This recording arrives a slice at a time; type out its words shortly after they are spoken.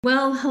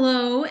Well,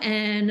 hello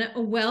and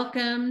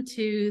welcome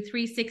to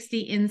 360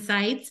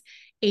 Insights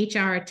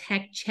HR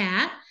Tech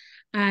Chat.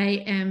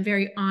 I am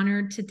very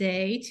honored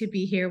today to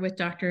be here with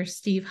Dr.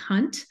 Steve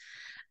Hunt.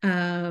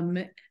 Um,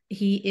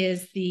 he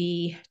is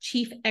the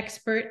chief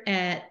expert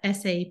at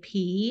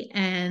SAP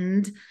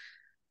and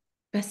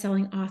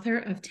best-selling author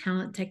of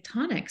Talent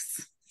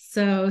Tectonics.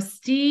 So,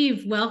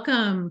 Steve,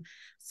 welcome.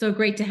 So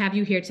great to have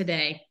you here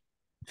today.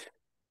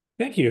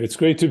 Thank you. It's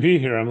great to be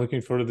here. I'm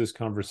looking forward to this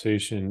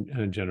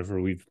conversation,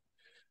 Jennifer. We've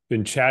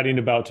been chatting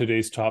about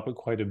today's topic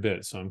quite a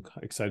bit, so I'm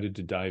excited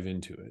to dive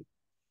into it.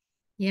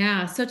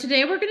 Yeah. So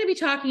today we're going to be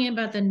talking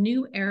about the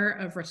new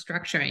era of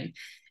restructuring.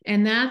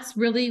 And that's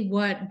really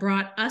what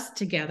brought us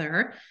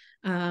together.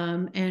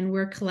 And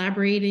we're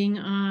collaborating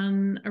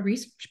on a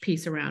research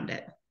piece around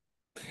it.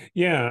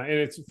 Yeah, and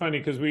it's funny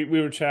because we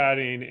were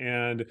chatting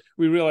and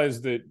we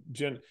realized that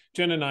Jen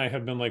and I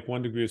have been like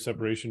 1 degree of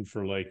separation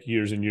for like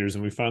years and years,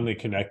 and we finally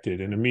connected.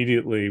 And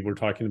immediately we're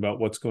talking about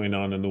what's going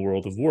on in the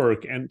world of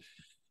work and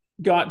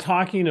got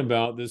talking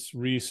about this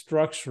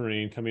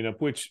restructuring coming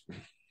up, which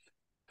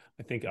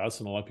I think us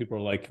and a lot of people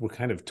are like, we're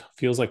kind of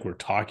feels like we're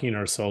talking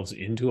ourselves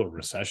into a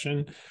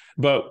recession.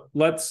 But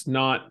let's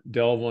not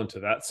delve onto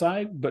that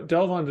side, but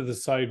delve onto the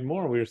side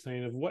more. We were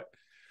saying of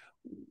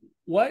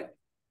what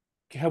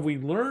have we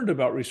learned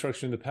about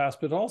restructuring in the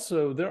past, but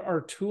also there are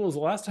tools. The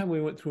last time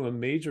we went through a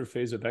major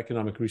phase of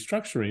economic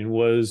restructuring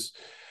was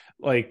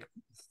like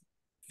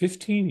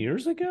 15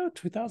 years ago,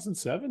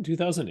 2007,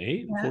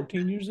 2008, Yeah.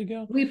 14 years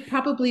ago. We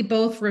probably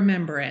both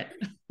remember it.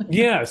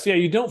 Yes, yeah,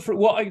 you don't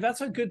well, like,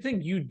 that's a good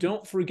thing. You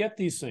don't forget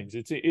these things.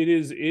 It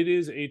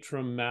is a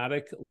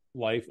traumatic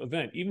life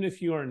event. Even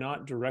if you are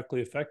not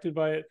directly affected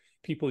by it,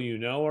 people you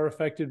know are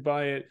affected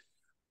by it.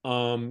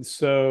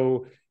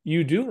 So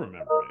you do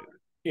remember it.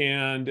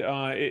 And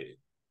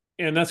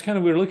that's kind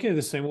of, we were looking at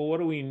this saying, well, what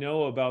do we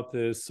know about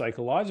this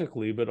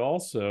psychologically, but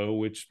also,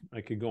 which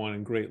I could go on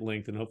in great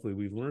length and hopefully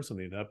we've learned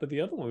something of that. But the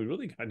other one we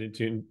really got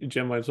into, and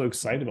Jim, I'm so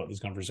excited about this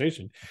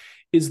conversation,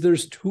 is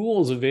there's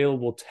tools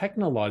available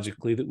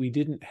technologically that we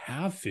didn't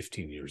have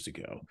 15 years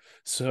ago.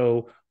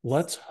 So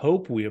let's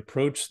hope we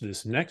approach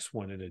this next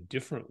one in a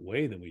different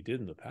way than we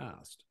did in the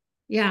past.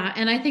 Yeah,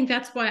 and I think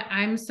that's why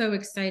I'm so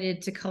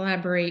excited to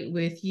collaborate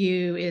with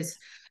you is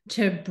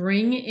to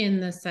bring in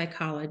the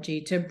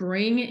psychology, to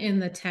bring in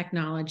the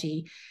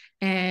technology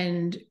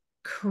and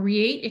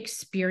create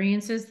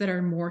experiences that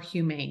are more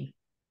humane.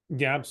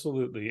 Yeah,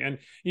 absolutely. And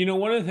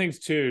one of the things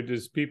too,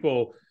 is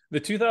people,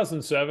 the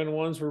 2007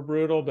 ones were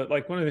brutal, but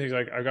like one of the things,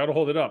 like, I got to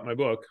hold it up, my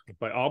book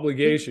by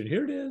obligation.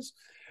 Here it is.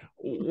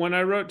 When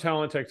I wrote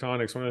Talent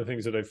Tectonics, one of the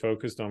things that I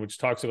focused on, which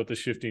talks about the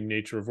shifting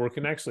nature of work,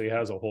 and actually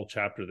has a whole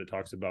chapter that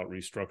talks about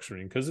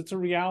restructuring, because it's a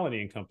reality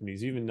in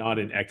companies, even not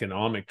in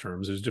economic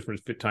terms. There's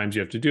different times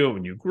you have to do it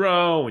when you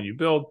grow, when you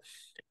build.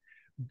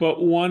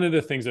 But one of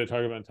the things I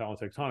talk about in Talent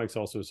Tectonics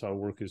also is how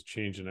work has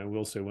changed. And I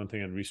will say one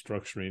thing on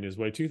restructuring is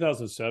why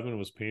 2007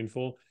 was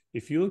painful.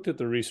 If you looked at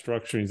the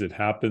restructurings that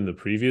happened the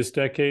previous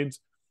decades,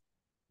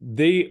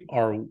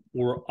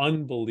 were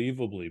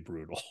unbelievably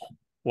brutal.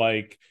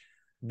 Like,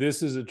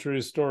 this is a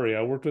true story.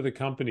 I worked with a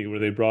company where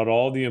they brought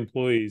all the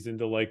employees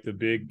into like the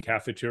big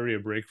cafeteria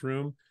break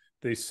room.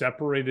 They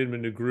separated them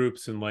into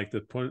groups, and like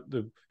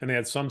and they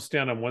had some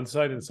stand on one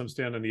side and some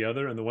stand on the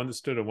other. And the one that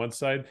stood on one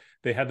side,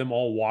 they had them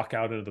all walk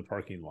out into the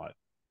parking lot.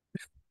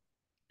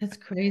 That's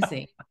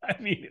crazy. I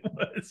mean, it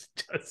was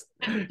just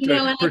And to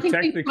I think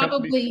protect we the company.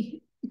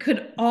 probably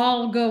could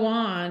all go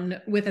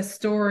on with a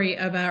story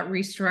about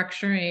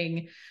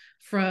restructuring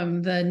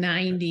from the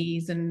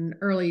 90s and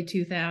early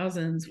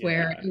 2000s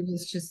where Yeah. it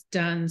was just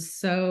done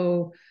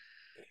so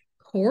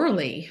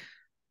poorly.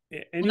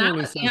 And Anyone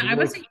who says I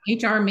was work, an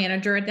HR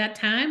manager at that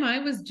time. I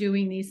was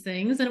doing these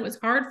things and it was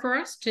hard for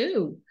us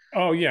too.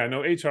 oh yeah,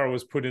 no, HR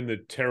was put in the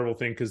terrible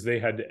thing because they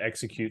had to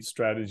execute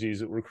strategies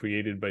that were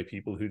created by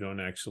people who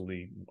don't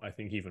actually, I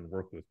think, even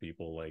work with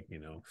people, like,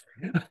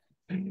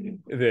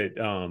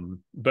 that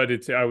but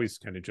it's, I always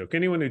kind of joke,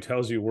 anyone who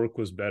tells you work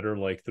was better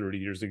like 30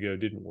 years ago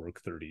didn't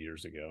work 30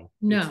 years ago.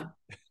 It's No,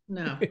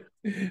 no.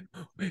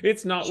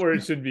 it's not where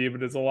it should be,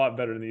 but it's a lot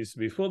better than it used to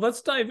be. Well,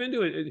 let's dive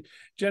into it,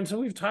 Jen. So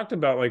we've talked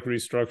about like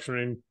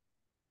restructuring.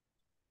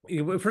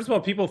 First of all,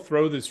 people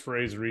throw this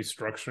phrase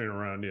restructuring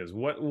around. Is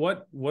what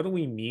do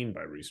we mean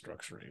by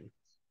restructuring?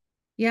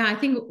 Yeah, I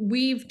think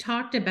we've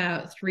talked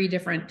about three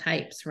different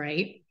types,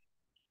 right?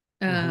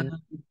 Uh, Mm-hmm.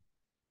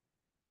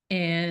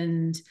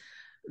 and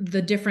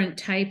the different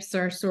types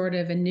are sort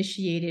of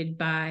initiated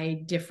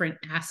by different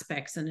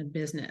aspects in a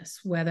business,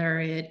 whether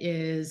it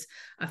is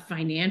a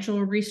financial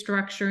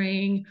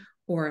restructuring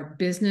or a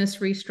business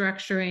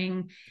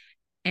restructuring,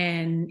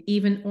 and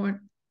even,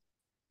 or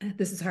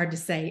this is hard to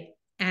say,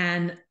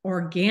 an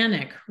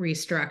organic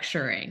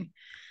restructuring.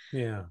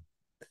 Yeah.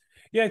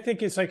 Yeah, I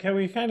think it's like how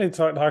we kind of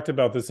talked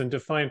about this, and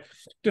define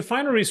a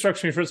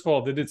restructuring. First of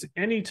all, that it's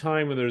any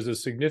time when there's a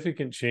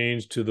significant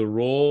change to the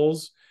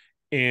roles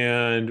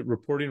and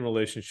reporting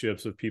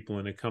relationships of people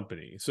in a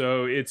company.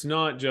 So it's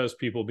not just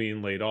people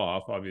being laid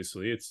off.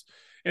 Obviously,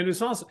 And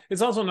it's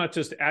also not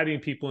just adding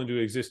people into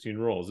existing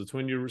roles. It's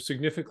when you're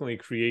significantly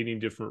creating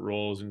different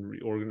roles and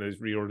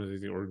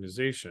reorganizing the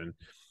organization.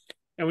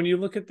 And when you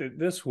look at it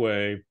this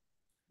way,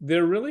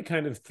 there are really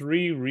kind of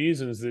three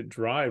reasons that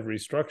drive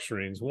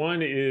restructurings.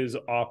 One is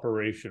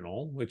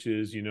operational, which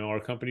is, our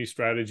company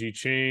strategy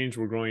changed.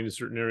 We're growing in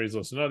certain areas,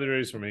 less in other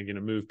areas. So we're going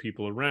to move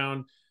people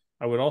around.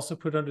 I would also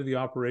put under the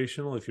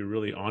operational, if you're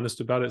really honest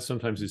about it,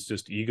 sometimes it's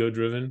just ego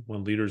driven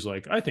when leaders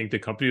like, I think the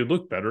company would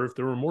look better if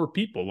there were more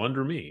people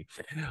under me.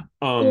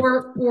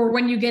 Or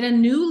when you get a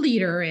new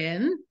leader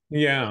in,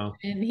 yeah,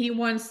 and he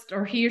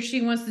or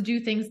she wants to do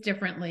things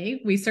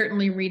differently. We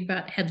certainly read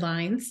about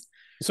headlines.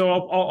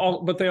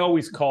 So but they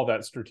always call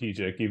that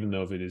strategic, even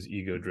though if it is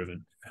ego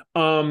driven.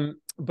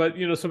 But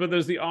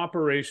there's the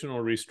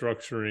operational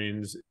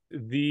restructurings.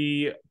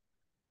 The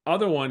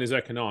other one is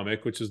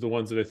economic, which is the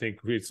ones that I think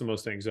creates the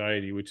most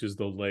anxiety, which is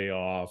the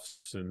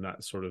layoffs and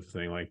that sort of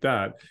thing like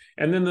that.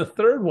 And then the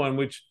third one,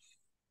 which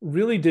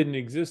really didn't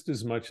exist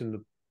as much in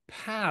the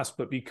past,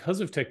 but because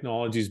of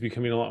technology is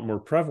becoming a lot more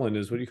prevalent,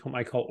 is what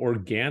I call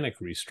organic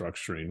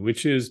restructuring,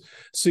 which is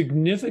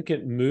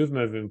significant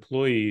movement of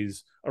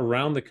employees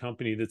around the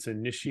company that's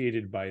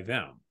initiated by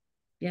them.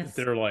 Yes.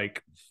 They're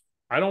like,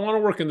 I don't want to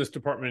work in this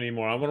department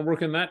anymore. I want to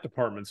work in that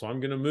department. So I'm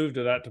going to move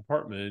to that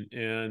department.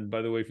 And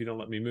by the way, if you don't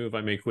let me move,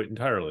 I may quit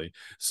entirely.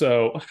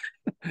 So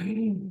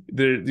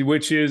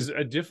which is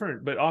a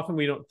different, but often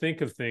we don't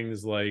think of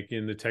things like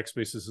in the tech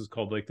space, this is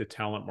called like the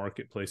talent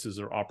marketplaces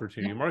or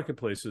opportunity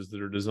marketplaces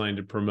that are designed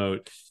to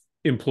promote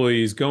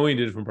employees going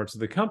to different parts of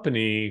the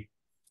company.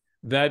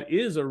 That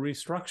is a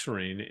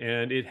restructuring,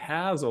 and it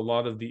has a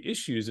lot of the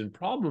issues and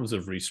problems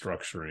of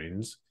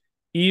restructurings,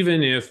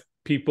 even if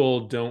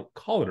people don't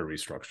call it a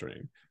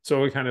restructuring.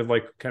 So we kind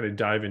of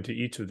dive into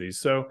each of these.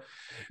 So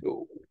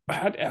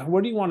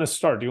where do you want to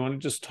start? Do you want to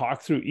just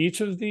talk through each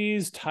of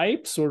these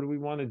types, or do we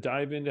want to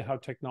dive into how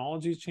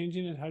technology is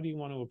changing, and how do you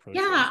want to approach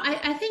it?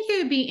 I think it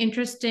would be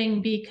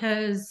interesting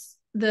because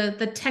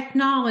the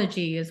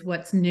technology is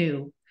what's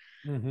new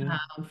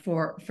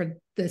for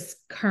this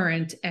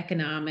current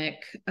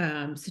economic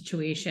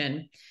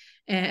situation.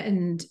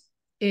 And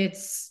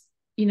it's,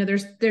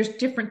 there's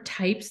different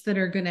types that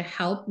are going to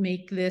help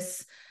make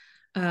this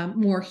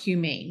more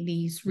humane,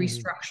 these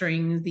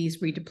restructurings,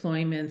 these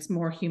redeployments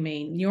more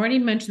humane. You already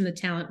mentioned the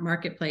talent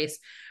marketplace.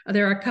 Are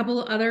there a couple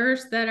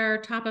others that are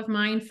top of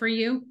mind for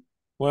you?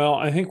 Well,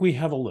 I think we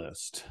have a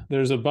list.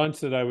 There's a bunch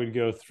that I would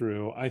go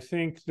through. I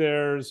think we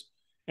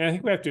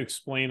have to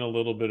explain a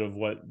little bit of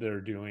what they're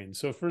doing.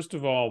 So first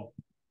of all,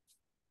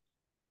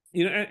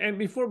 and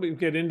before we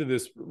get into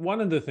this,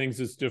 one of the things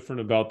that's different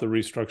about the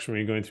restructuring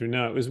we're going through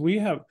now is we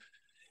have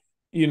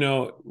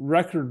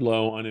record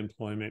low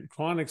unemployment,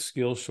 chronic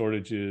skill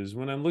shortages.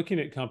 When I'm looking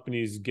at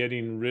companies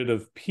getting rid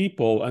of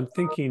people, I'm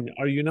thinking,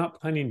 are you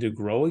not planning to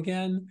grow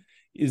again?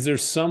 Is there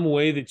some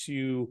way that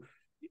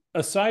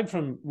aside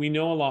from, we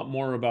know a lot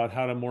more about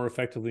how to more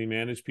effectively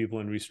manage people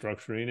in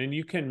restructuring, and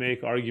you can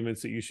make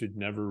arguments that you should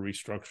never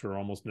restructure or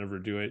almost never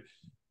do it.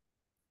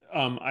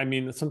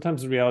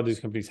 Sometimes the reality is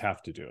companies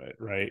have to do it,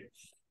 right?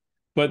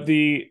 But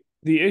the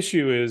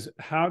issue is,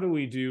 how do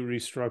we do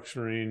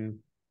restructuring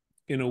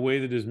in a way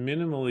that is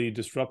minimally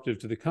disruptive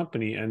to the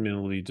company and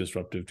minimally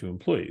disruptive to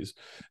employees?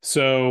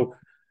 So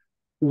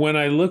when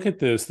I look at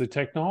this, the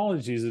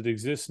technologies that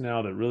exist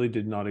now that really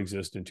did not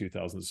exist in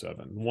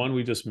 2007, one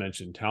we just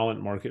mentioned,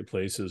 talent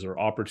marketplaces or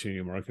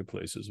opportunity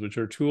marketplaces, which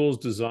are tools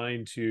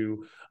designed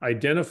to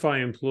identify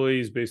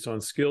employees based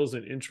on skills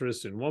and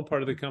interests in one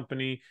part of the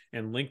company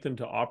and link them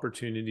to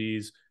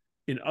opportunities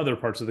in other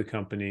parts of the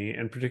company.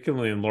 And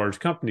particularly in large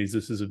companies,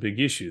 this is a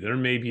big issue. There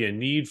may be a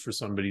need for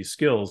somebody's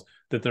skills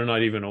that they're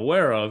not even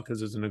aware of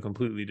because it's in a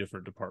completely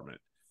different department.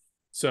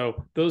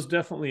 So those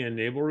definitely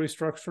enable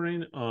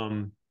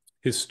restructuring.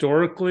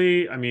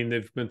 Historically,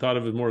 they've been thought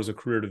of more as a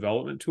career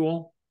development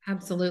tool.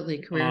 Absolutely.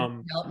 Career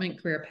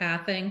development, career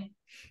pathing.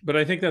 But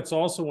I think that's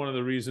also one of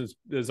the reasons,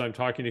 as I'm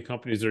talking to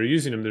companies that are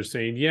using them, they're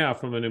saying, yeah,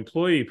 from an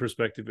employee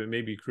perspective, it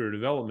may be career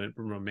development.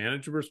 From a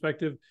manager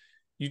perspective,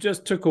 you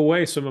just took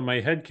away some of my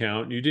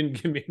headcount. You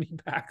didn't give me any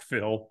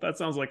backfill. That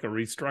sounds like a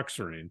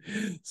restructuring.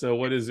 So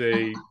what is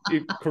a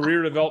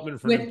career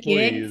development for an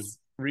employee is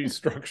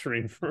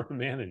restructuring for a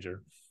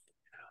manager.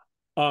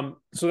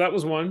 So that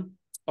was one.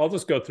 I'll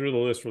just go through the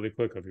list really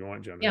quick if you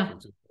want, Jenna. Yeah.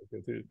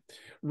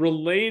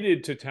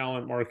 Related to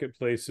talent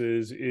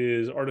marketplaces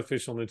is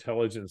artificial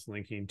intelligence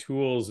linking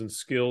tools and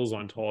skills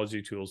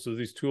ontology tools. So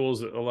these tools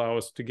that allow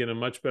us to get a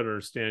much better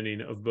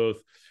understanding of both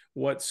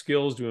what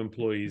skills do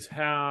employees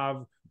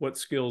have, what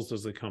skills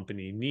does the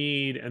company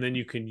need, and then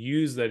you can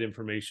use that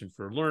information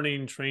for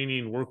learning,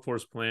 training,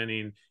 workforce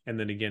planning, and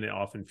then again, it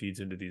often feeds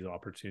into these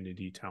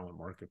opportunity talent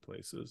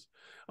marketplaces.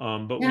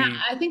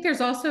 I think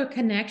there's also a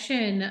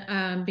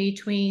connection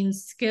between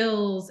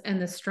skills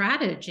and the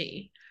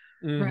strategy,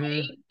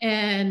 right?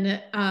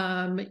 And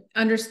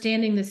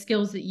understanding the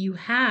skills that you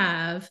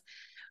have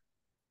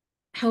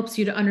helps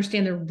you to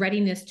understand the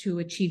readiness to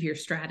achieve your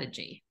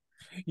strategy.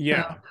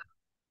 Yeah.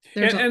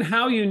 So, and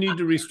how you need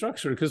to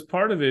restructure, because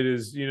part of it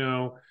is,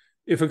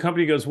 if a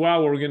company goes,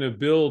 wow, we're going to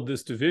build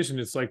this division,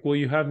 it's like, well,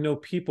 you have no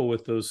people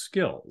with those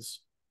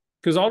skills.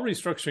 Because all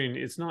restructuring,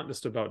 it's not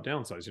just about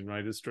downsizing,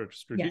 right? It's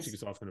strategic. Yes.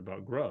 It's often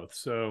about growth.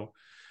 So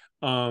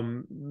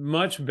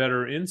much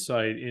better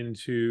insight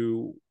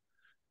into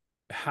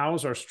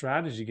how's our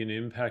strategy going to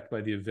impact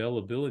by the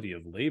availability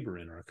of labor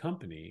in our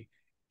company,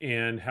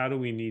 and how do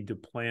we need to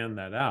plan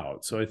that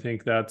out? So I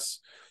think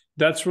that's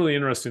really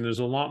interesting. There's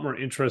a lot more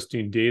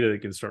interesting data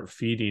that can start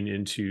feeding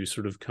into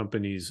sort of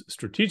companies'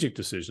 strategic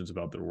decisions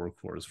about their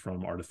workforce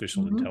from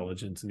artificial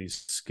intelligence and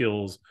these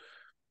skills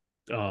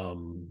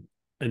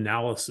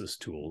analysis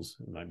tools.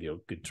 It might be a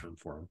good term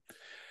for them.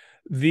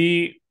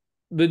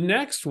 The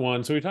next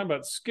one, so we talk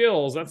about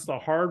skills, that's the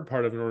hard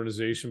part of an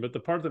organization, but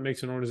the part that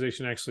makes an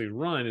organization actually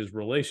run is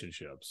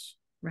relationships.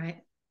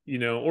 Right.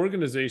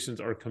 Organizations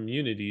are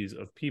communities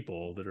of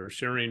people that are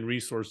sharing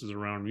resources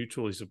around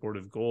mutually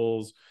supportive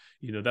goals.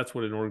 That's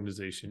what an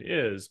organization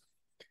is.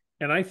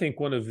 And I think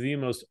one of the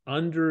most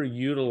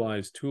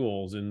underutilized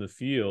tools in the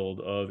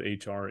field of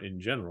HR in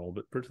general,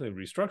 but particularly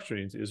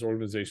restructurings, is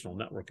organizational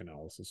network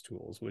analysis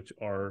tools, which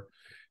are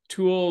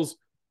tools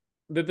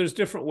that there's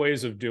different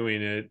ways of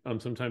doing it.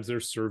 Sometimes they're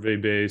survey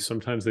based.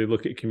 Sometimes they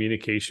look at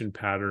communication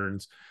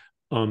patterns,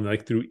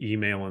 like through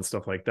email and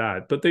stuff like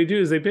that. But they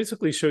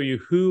basically show you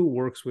who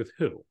works with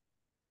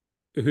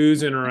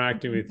who's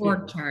interacting with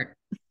org chart.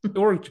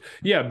 Beyond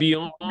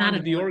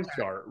the org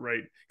chart,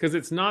 right? Because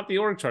it's not the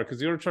org chart, because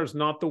the org chart is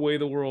not the way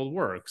the world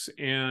works.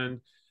 And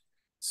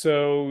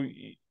so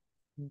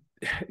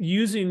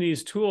using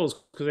these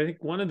tools, because I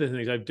think one of the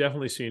things I've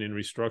definitely seen in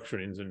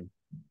restructurings, and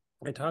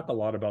I talk a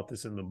lot about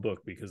this in the book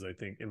because I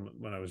think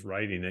when I was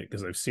writing it,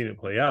 because I've seen it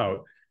play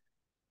out,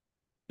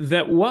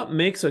 that what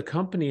makes a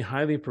company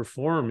highly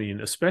performing,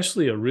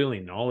 especially a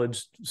really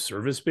knowledge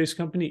service-based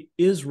company,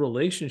 is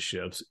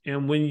relationships.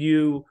 And when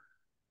you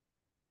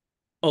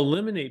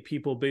eliminate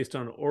people based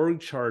on org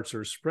charts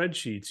or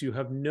spreadsheets, you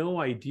have no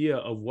idea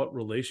of what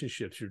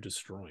relationships you're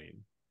destroying,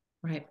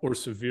 right, or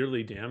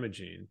severely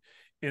damaging.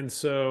 And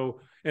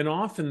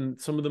often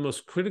some of the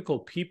most critical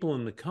people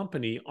in the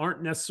company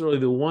aren't necessarily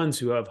the ones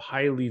who have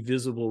highly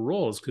visible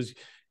roles, because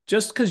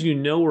just because you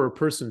know where a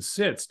person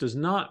sits does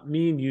not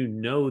mean you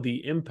know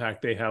the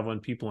impact they have on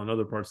people in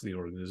other parts of the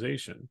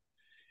organization.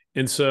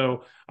 And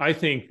so I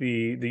think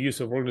the use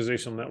of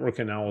organizational network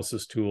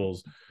analysis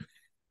tools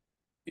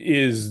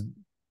is,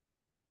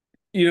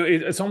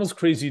 it's almost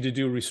crazy to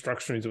do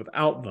restructurings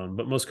without them,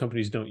 but most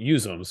companies don't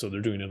use them, so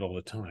they're doing it all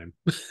the time.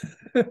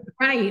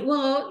 Right.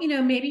 Well,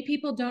 maybe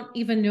people don't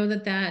even know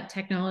that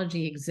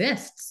technology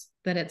exists,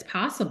 that it's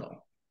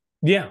possible.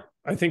 Yeah,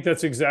 I think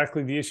that's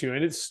exactly the issue.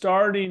 And it's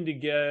starting to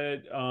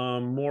get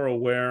more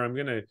aware. I'm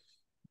going to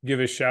give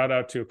a shout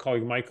out to a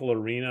colleague, Michael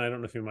Arena. I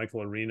don't know if you know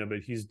Michael Arena,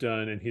 but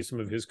some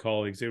of his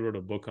colleagues, they wrote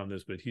a book on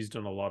this, but he's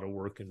done a lot of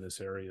work in this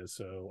area.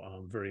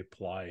 So very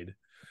applied.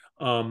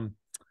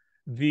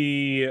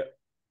 The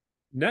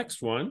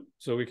next one,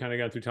 so we kind of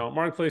got through talent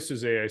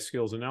marketplaces, AI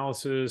skills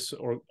analysis,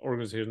 or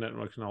organizational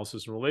network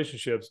analysis and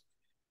relationships,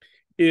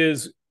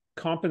 is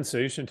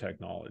compensation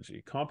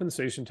technology.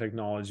 Compensation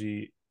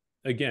technology,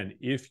 again,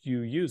 if you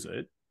use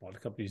it, a lot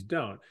of companies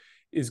don't,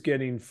 is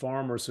getting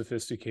far more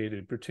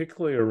sophisticated,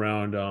 particularly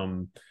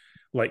around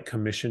like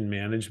commission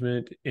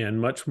management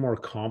and much more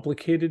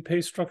complicated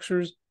pay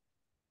structures.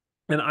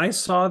 And I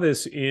saw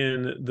this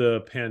in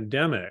the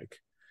pandemic,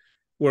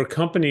 where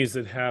companies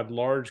that had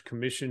large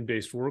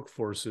commission-based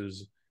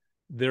workforces,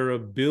 their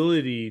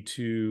ability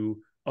to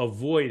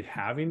avoid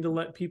having to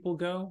let people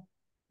go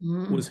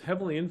was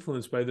heavily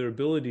influenced by their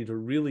ability to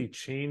really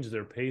change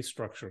their pay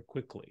structure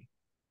quickly.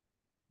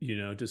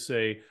 To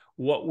say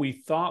what we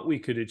thought we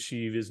could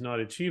achieve is not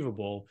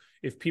achievable.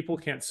 If people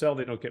can't sell,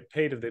 they don't get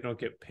paid. If they don't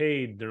get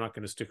paid, they're not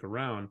going to stick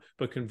around.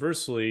 But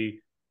conversely,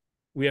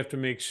 we have to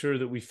make sure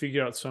that we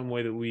figure out some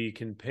way that we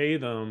can pay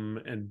them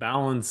and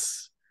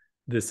balance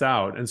this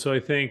out. And so I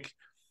think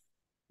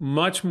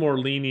much more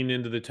leaning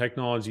into the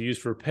technology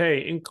used for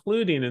pay,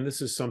 including, and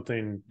this is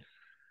something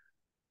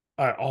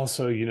I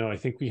also, I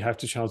think we have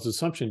to challenge the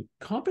assumption,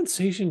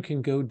 compensation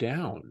can go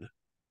down.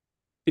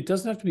 It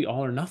doesn't have to be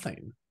all or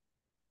nothing.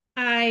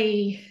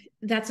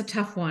 That's a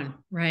tough one,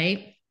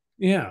 right?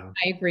 Yeah.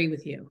 I agree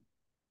with you.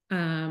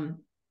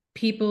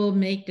 People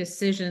make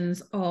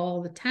decisions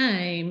all the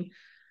time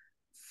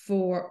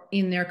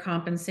in their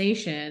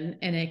compensation,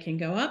 and it can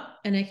go up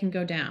and it can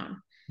go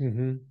down.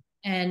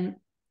 And,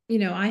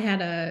 I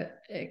had a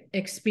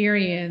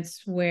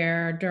experience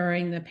where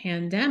during the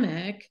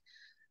pandemic,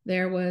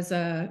 there was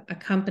a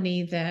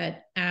company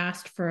that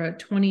asked for a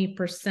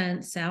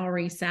 20%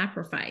 salary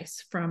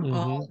sacrifice from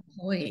all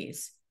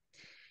employees.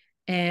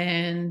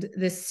 And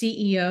the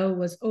CEO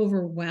was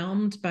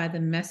overwhelmed by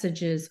the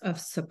messages of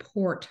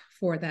support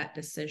for that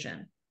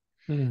decision,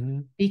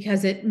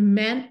 because it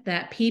meant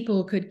that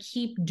people could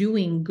keep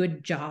doing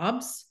good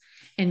jobs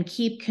and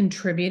keep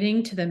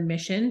contributing to the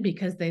mission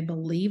because they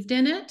believed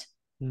in it.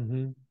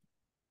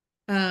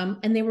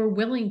 And they were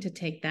willing to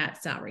take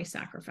that salary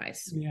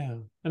sacrifice. Yeah.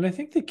 And I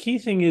think the key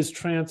thing is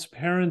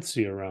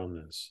transparency around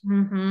this,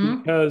 Mm-hmm.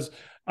 because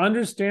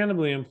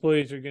understandably,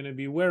 employees are going to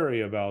be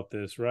wary about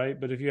this, right?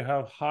 But if you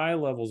have high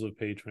levels of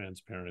pay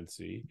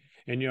transparency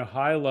and you have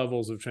high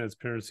levels of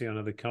transparency on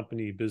how the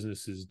company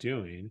business is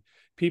doing,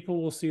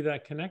 people will see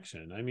that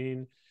connection. I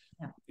mean,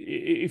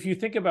 if you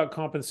think about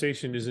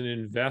compensation as an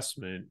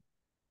investment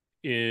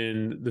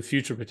in the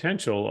future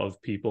potential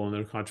of people and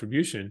their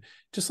contribution,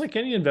 just like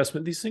any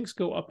investment, these things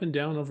go up and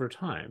down over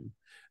time.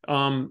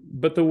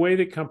 But the way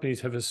that companies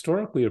have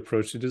historically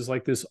approached it is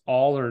like this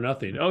all or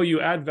nothing. Oh,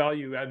 you add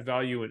value,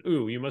 and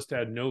ooh, you must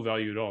add no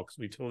value at all because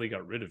we totally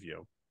got rid of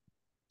you.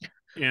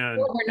 And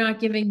Or we're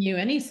not giving you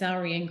any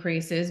salary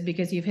increases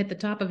because you've hit the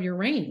top of your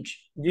range.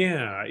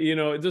 yeah,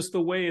 just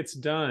the way it's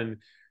done.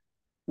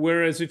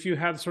 Whereas if you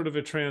have sort of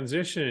a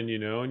transition,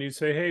 and you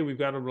say, hey, we've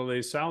got to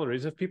raise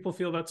salaries, if people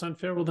feel that's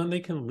unfair, well, then they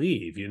can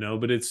leave,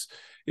 but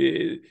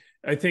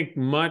I think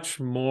much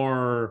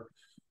more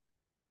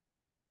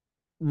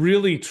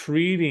really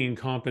treating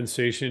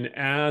compensation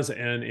as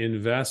an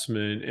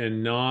investment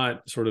and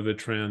not sort of a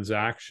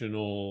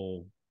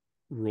transactional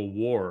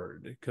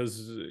reward.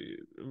 Because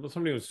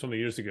somebody was told me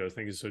years ago, I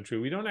think is so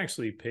true. We don't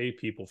actually pay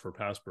people for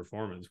past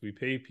performance. We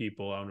pay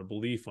people on a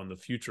belief on the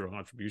future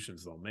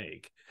contributions they'll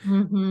make.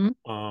 Mm-hmm.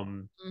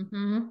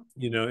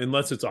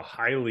 Unless it's a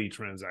highly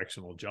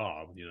transactional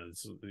job,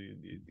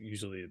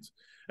 usually it's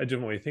a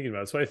different way of thinking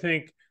about it. So I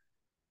think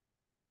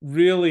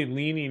really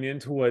leaning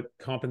into what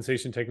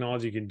compensation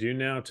technology can do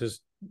now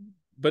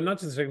but not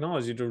just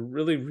technology, to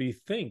really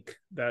rethink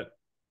that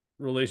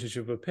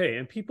relationship with pay.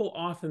 And people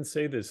often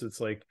say this, it's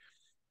like,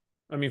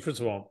 I mean, first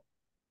of all,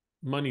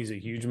 money's a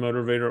huge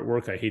motivator at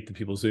work. I hate that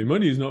people say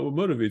money is not what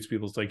motivates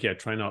people. It's like, yeah,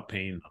 try not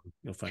paying them.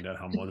 You'll find out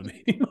how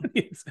motivating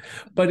money is.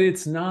 But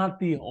it's not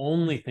the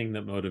only thing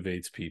that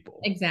motivates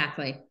people.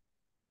 Exactly.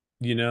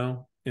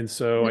 And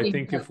so Really I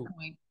think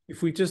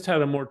if we just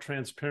had a more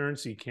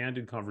transparency,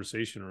 candid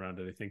conversation around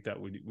it, I think that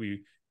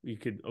we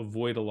could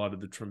avoid a lot of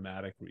the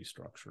traumatic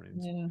restructurings.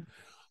 Yeah.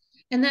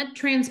 And that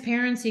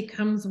transparency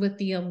comes with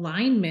the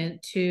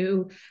alignment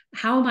to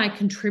how am I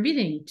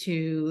contributing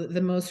to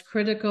the most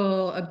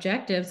critical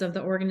objectives of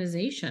the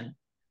organization?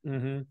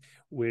 Mm-hmm.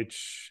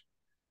 Which,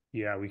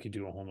 yeah, we could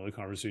do a whole nother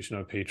conversation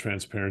on pay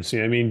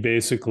transparency. I mean,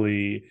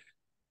 basically,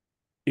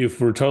 if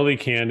we're totally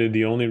candid,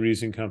 the only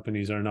reason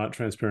companies are not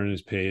transparent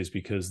as pay is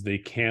because they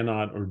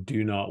cannot or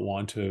do not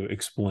want to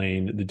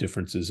explain the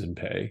differences in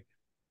pay.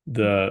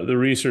 The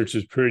research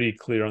is pretty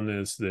clear on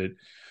this, that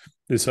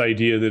this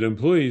idea that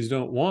employees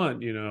don't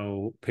want,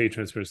 pay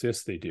transparency.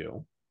 Yes, they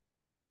do.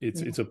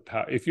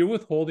 If you're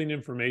withholding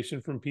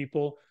information from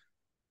people,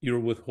 you're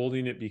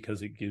withholding it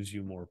because it gives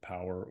you more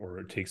power, or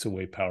it takes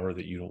away power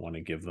that you don't want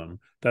to give them.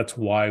 That's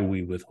why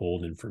we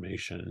withhold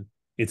information.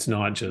 It's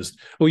not just,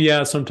 oh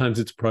yeah, sometimes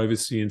it's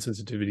privacy and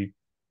sensitivity.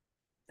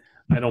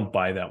 I don't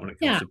buy that when it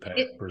comes to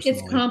pay. Personally,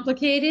 it's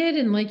complicated,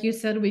 and like you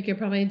said, we could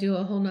probably do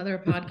a whole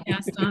nother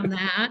podcast on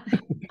that.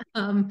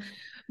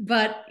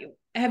 But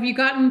have you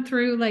gotten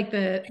through like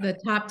the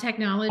top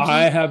technology?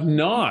 I have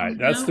not.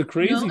 That's the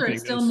crazy thing.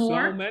 There's still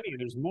more. So many.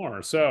 There's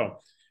more. So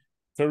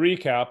to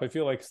recap, I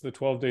feel like it's the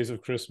 12 days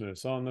of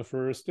Christmas. On the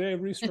first day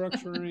of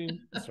restructuring,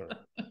 sorry,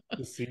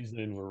 the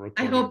season we're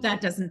recording. I hope that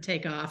doesn't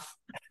take off.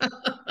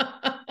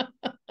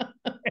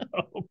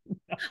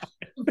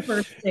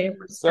 First day.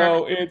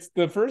 So it's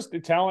the first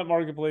talent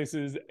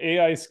marketplaces,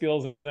 AI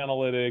skills and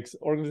analytics,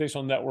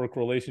 organizational network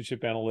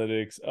relationship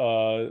analytics,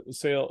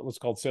 what's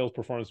called sales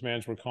performance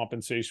management,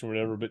 compensation,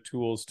 whatever, but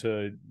tools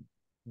to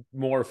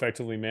more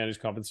effectively manage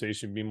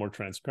compensation, be more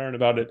transparent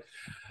about it.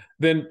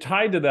 Then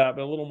tied to that,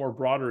 but a little more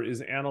broader,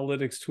 is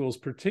analytics tools,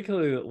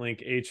 particularly that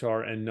link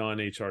HR and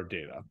non-HR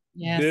data.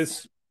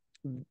 Yes.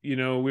 We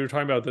were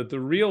talking about that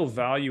the real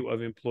value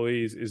of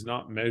employees is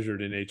not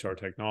measured in HR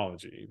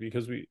technology,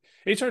 because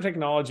HR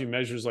technology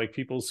measures like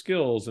people's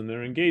skills and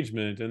their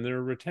engagement and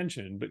their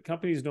retention, but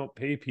companies don't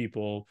pay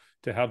people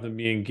to have them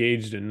be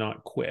engaged and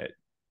not quit.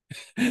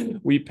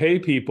 We pay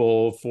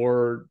people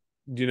for,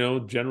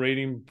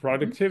 generating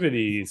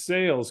productivity,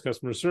 sales,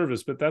 customer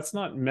service, but that's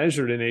not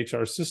measured in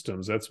HR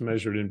systems. That's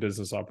measured in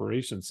business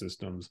operations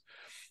systems.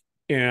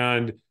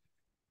 And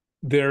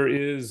there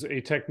is a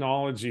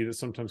technology that's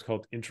sometimes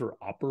called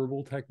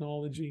interoperable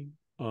technology.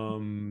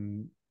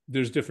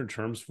 There's different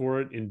terms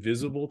for it.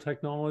 Invisible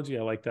technology,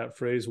 I like that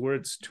phrase, where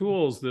it's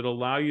tools that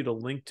allow you to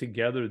link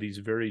together these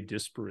very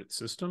disparate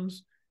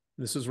systems.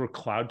 This is where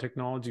cloud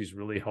technology is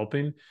really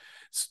helping,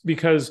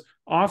 because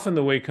often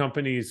the way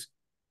companies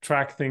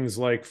track things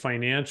like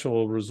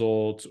financial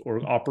results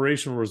or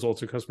operational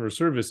results or customer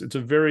service, it's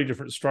a very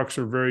different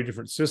structure, very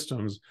different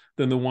systems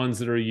than the ones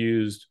that are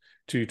used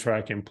to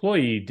track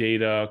employee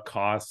data,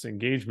 costs,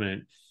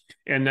 engagement.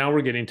 And now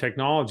we're getting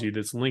technology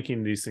that's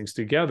linking these things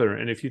together.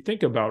 And if you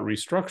think about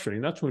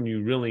restructuring, that's when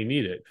you really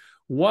need it.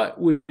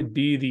 What would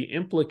be the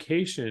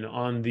implication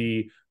on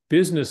the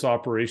business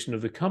operation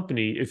of the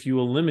company if you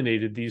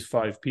eliminated these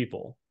 5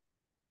 people?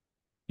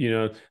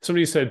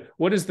 Somebody said,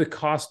 what is the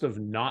cost of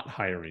not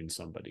hiring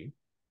somebody?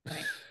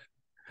 Right.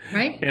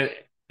 Right.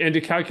 And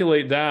to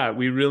calculate that,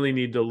 we really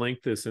need to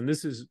link this. And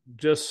this is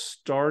just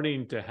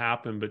starting to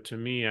happen. But to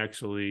me,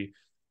 actually,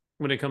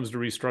 when it comes to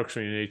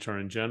restructuring in HR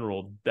in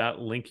general, that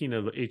linking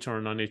of HR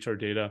and non-HR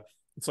data,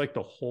 it's like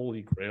the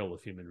holy grail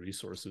of human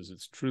resources.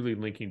 It's truly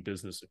linking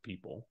business to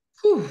people.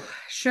 Whew,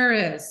 sure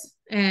is.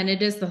 And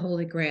it is the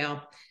holy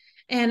grail.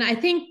 And I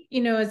think,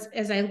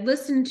 as I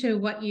listen to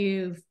what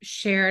you've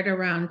shared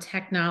around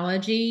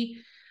technology,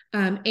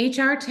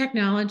 HR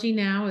technology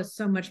now is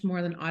so much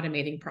more than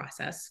automating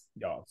process.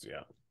 Yeah.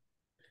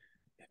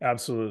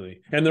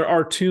 Absolutely. And there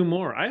are two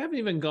more. I haven't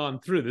even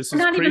gone through. This I'm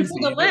is not even crazy.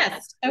 for the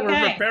list. We're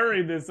Okay.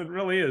 preparing this. It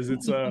really is.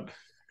 It's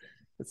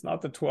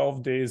not the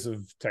 12 days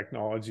of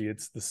technology.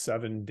 It's the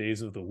 7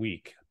 days of the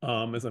week.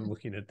 As I'm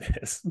looking at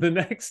this, the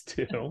next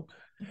two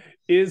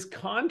is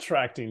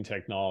contracting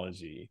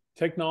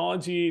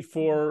technology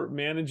for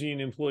managing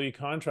employee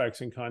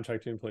contracts and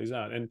contracting employees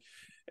out. And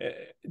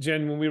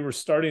Jen, when we were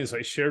starting this,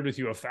 I shared with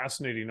you a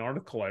fascinating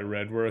article I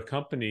read where a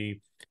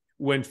company,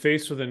 when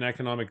faced with an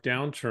economic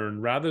downturn,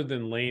 rather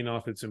than laying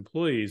off its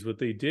employees, what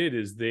they did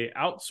is they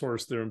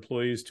outsourced their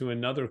employees to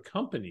another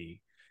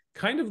company,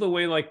 kind of the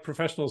way like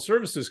professional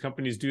services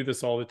companies do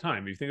this all the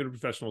time. If you think what a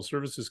professional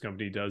services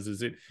company does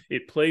is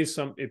it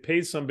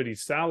pays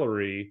somebody's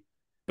salary,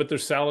 but their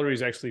salary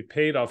is actually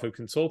paid off of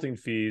consulting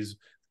fees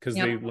because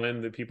they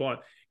lend the people on.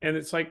 And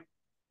it's like,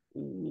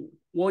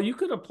 well, you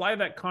could apply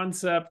that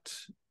concept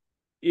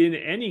in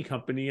any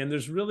company, and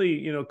there's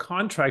really,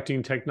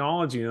 contracting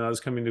technology that is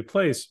coming to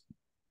place.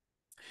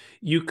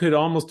 You could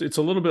almost, it's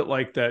a little bit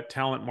like that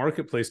talent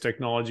marketplace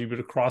technology, but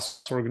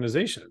across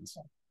organizations.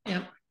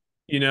 Yeah.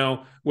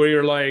 Where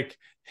you're like,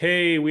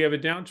 hey, we have a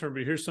downturn,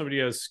 but here's somebody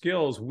who has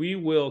skills. We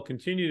will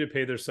continue to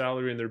pay their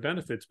salary and their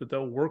benefits, but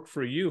they'll work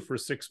for you for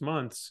 6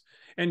 months.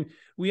 And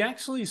we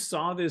actually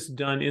saw this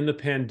done in the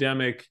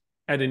pandemic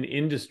at an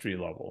industry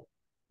level.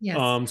 Yes.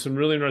 Some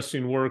really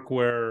interesting work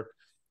where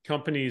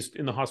companies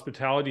in the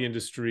hospitality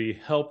industry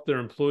help their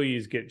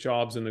employees get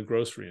jobs in the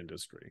grocery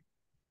industry.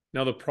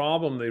 Now, the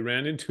problem they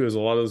ran into is a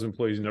lot of those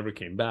employees never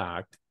came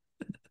back.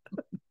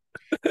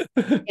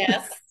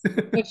 Yes,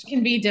 which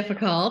can be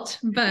difficult.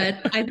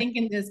 But I think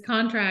in this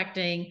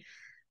contracting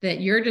that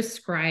you're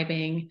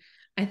describing,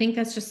 I think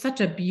that's just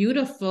such a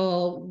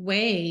beautiful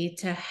way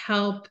to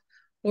help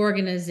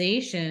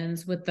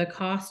organizations with the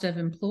cost of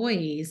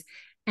employees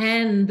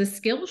and the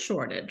skill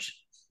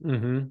shortage.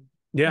 Mm-hmm.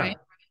 Yeah, right?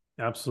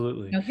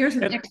 Absolutely. Here's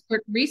an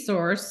expert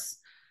resource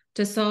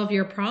to solve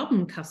your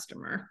problem,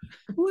 customer.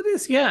 Well, it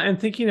is, yeah. And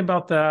thinking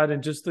about that,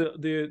 and just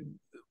the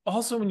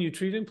also when you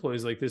treat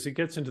employees like this, it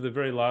gets into the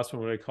very last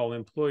one, what I call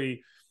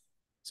employee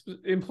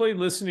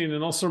listening,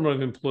 and also sort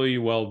of employee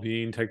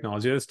well-being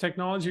technology. That's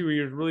technology where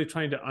you're really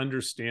trying to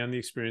understand the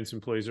experience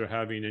employees are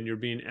having, and you're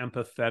being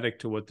empathetic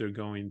to what they're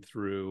going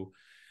through.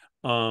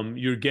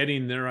 You're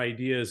getting their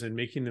ideas and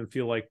making them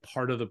feel like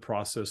part of the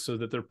process, so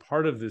that they're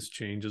part of this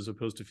change, as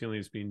opposed to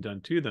feeling it's being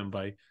done to them,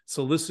 by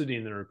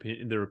soliciting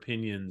their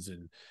opinions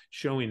and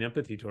showing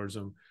empathy towards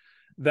them.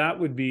 That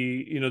would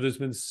be, there's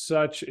been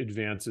such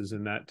advances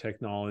in that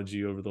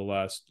technology over the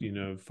last,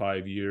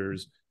 5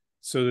 years,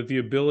 so that the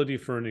ability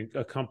for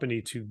a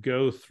company to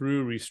go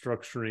through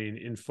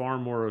restructuring in far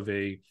more of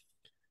a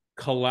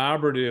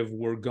collaborative,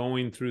 we're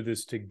going through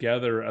this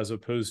together, as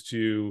opposed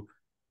to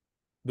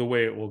the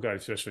way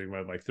especially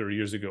like 30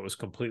 years ago, it was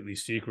completely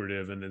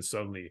secretive, and then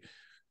suddenly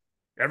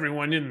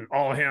everyone in,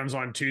 all hands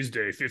on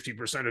Tuesday,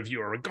 50% of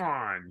you are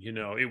gone.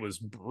 It was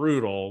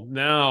brutal.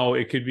 Now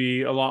it could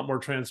be a lot more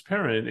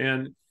transparent.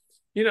 And,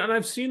 and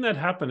I've seen that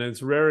happen.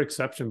 It's a rare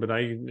exception, but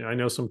I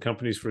know some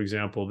companies, for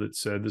example, that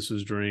said, this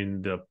was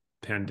during the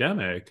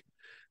pandemic,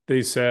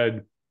 they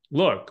said,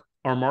 look,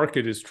 our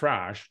market is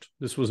trashed.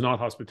 This was not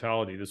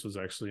hospitality. This was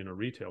actually in a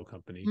retail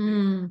company.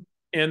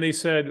 And they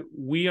said,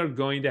 we are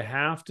going to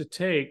have to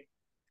take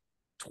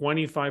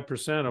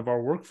 25% of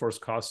our workforce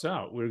costs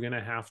out. We're going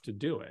to have to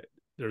do it.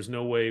 There's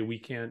no way we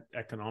can't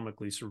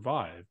economically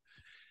survive.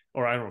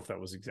 Or I don't know if that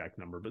was the exact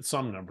number, but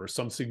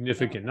some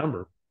significant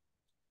number.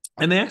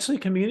 And they actually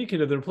communicated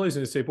to their employees,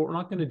 and they say, but we're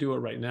not going to do it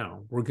right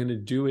now. We're going to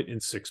do it in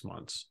 6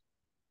 months.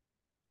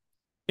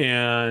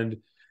 And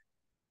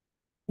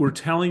we're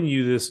telling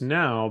you this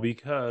now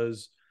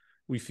because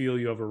we feel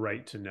you have a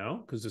right to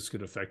know, because this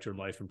could affect your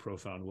life in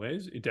profound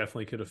ways. It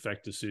definitely could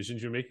affect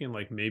decisions you're making.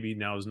 Like, maybe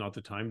now is not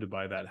the time to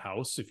buy that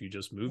house if you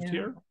just moved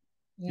here,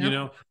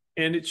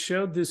 and it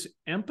showed this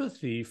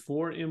empathy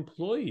for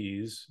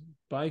employees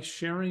by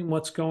sharing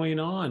what's going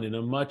on in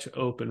a much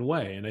open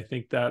way. And I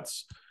think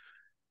that's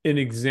an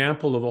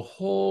example of a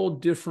whole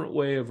different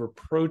way of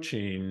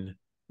approaching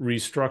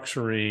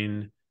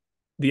restructuring,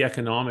 the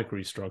economic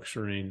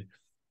restructuring,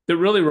 that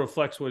really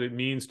reflects what it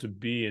means to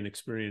be an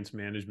experience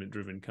management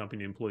driven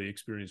company, employee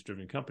experience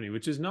driven company,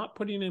 which is not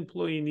putting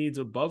employee needs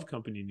above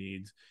company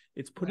needs.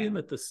 It's putting them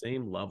at the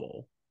same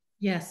level.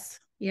 Yes.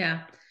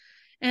 Yeah.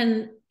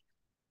 And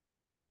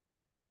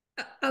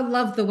I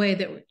love the way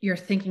that you're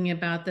thinking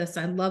about this.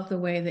 I love the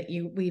way that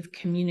we've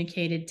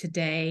communicated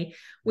today.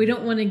 We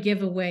don't want to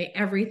give away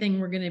everything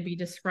we're going to be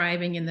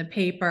describing in the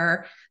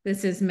paper.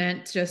 This is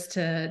meant just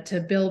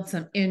to build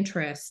some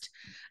interest.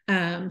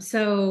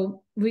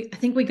 So I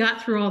think we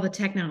got through all the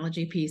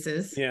technology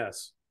pieces.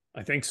 Yes,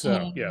 I think so.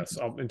 And Yes,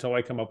 until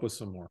I come up with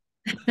some more.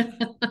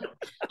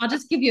 I'll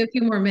just give you a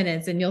few more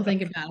minutes and you'll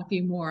think about a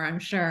few more, I'm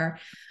sure.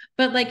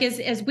 But like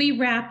as we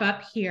wrap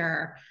up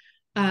here,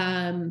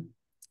 um,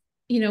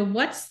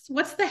 what's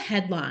the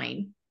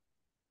headline?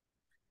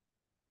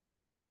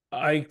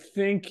 I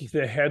think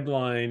the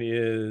headline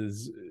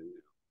is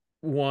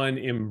one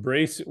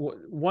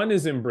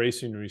is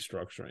embracing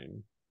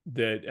restructuring,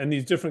 that and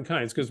these different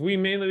kinds, because we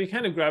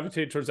kind of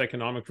gravitate towards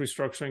economic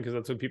restructuring because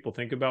that's what people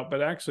think about,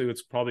 but actually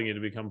what's probably going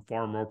to become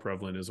far more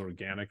prevalent is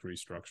organic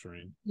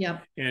restructuring.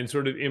 Yep. And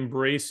sort of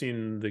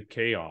embracing the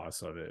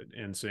chaos of it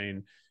and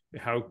saying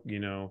how,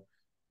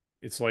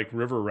 it's like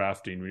river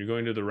rafting. When you're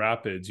going to the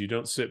rapids, you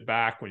don't sit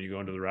back when you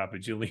go into the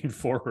rapids, you lean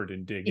forward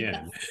and dig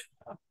in.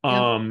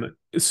 Yep.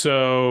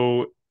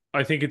 So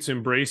I think it's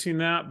embracing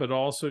that, but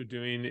also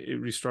doing it,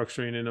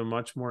 restructuring in a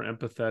much more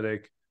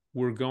empathetic,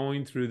 we're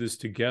going through this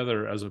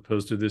together, as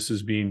opposed to this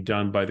is being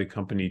done by the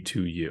company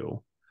to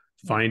you,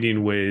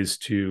 finding ways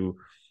to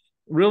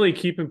really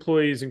keep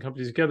employees and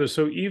companies together.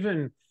 So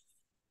even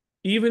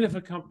if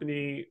a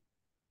company,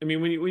 I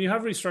mean, when you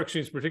have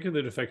restructurings,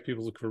 particularly that affect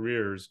people's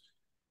careers,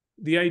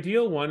 the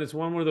ideal one is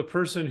one where the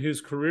person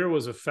whose career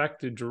was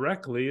affected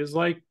directly is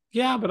like,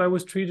 yeah, but I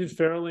was treated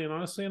fairly and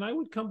honestly, and I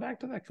would come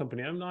back to that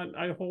company.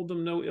 I hold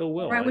them no ill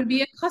will. Or I would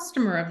be a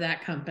customer of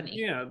that company.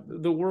 Yeah,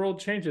 the world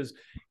changes.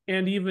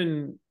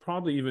 And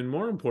probably even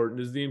more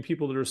important is the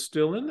people that are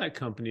still in that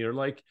company are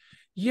like,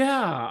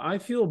 yeah, I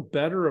feel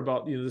better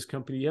about this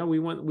company. Yeah, we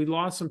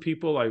lost some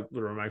people,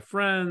 that are my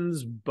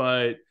friends,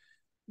 but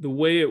the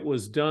way it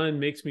was done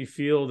makes me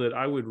feel that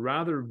I would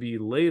rather be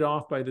laid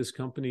off by this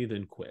company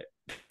than quit.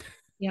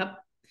 Yep.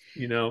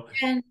 you know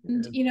And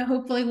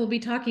hopefully we'll be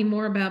talking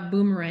more about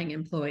boomerang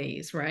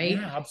employees, right?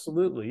 yeah,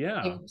 absolutely.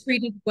 Yeah, They were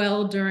treated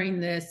well during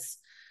this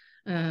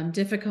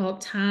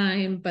difficult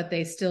time, but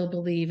they still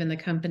believe in the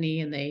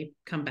company and they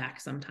come back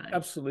sometimes.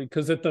 absolutely.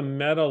 Because at the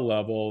meta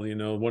level,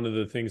 one of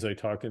the things I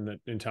talk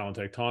in talent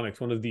tectonics,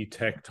 one of the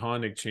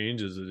tectonic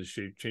changes that is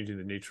changing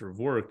the nature of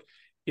work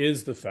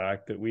is the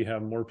fact that we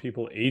have more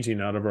people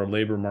aging out of our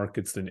labor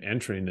markets than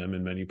entering them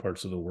in many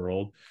parts of the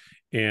world.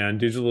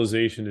 And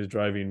digitalization is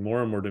driving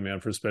more and more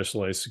demand for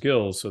specialized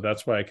skills. So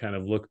that's why I kind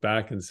of look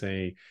back and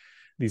say,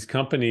 these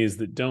companies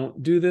that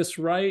don't do this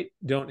right,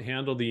 don't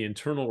handle the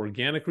internal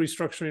organic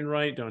restructuring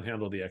right, don't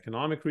handle the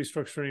economic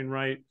restructuring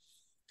right.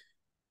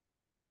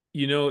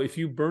 If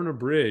you burn a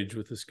bridge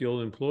with a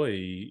skilled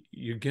employee,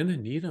 you're going to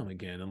need them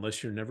again,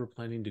 unless you're never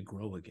planning to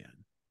grow again.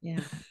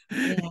 Yeah.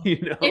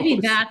 Maybe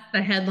that's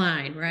the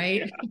headline,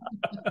 right?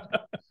 Yeah.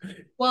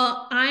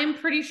 Well, I'm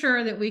pretty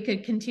sure that we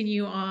could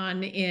continue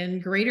on in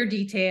greater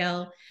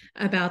detail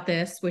about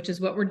this, which is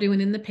what we're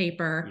doing in the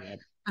paper. Yep.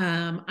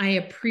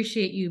 I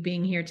appreciate you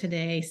being here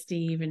today,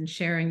 Steve, and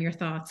sharing your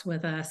thoughts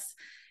with us.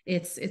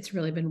 It's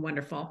really been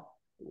wonderful.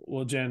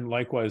 Well, Jen,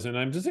 likewise, and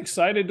I'm just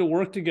excited to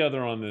work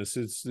together on this.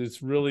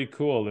 It's really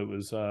cool. It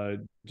was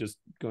just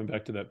going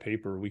back to that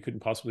paper. We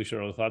couldn't possibly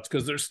share our thoughts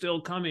because they're still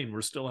coming.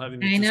 We're still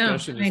having this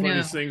discussion. It's one of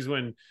these things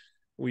when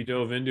we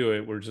dove into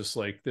it, we're just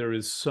like, there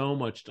is so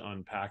much to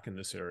unpack in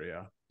this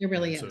area. It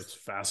really is. So it's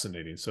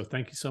fascinating. So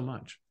thank you so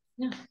much.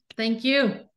 Yeah, thank you.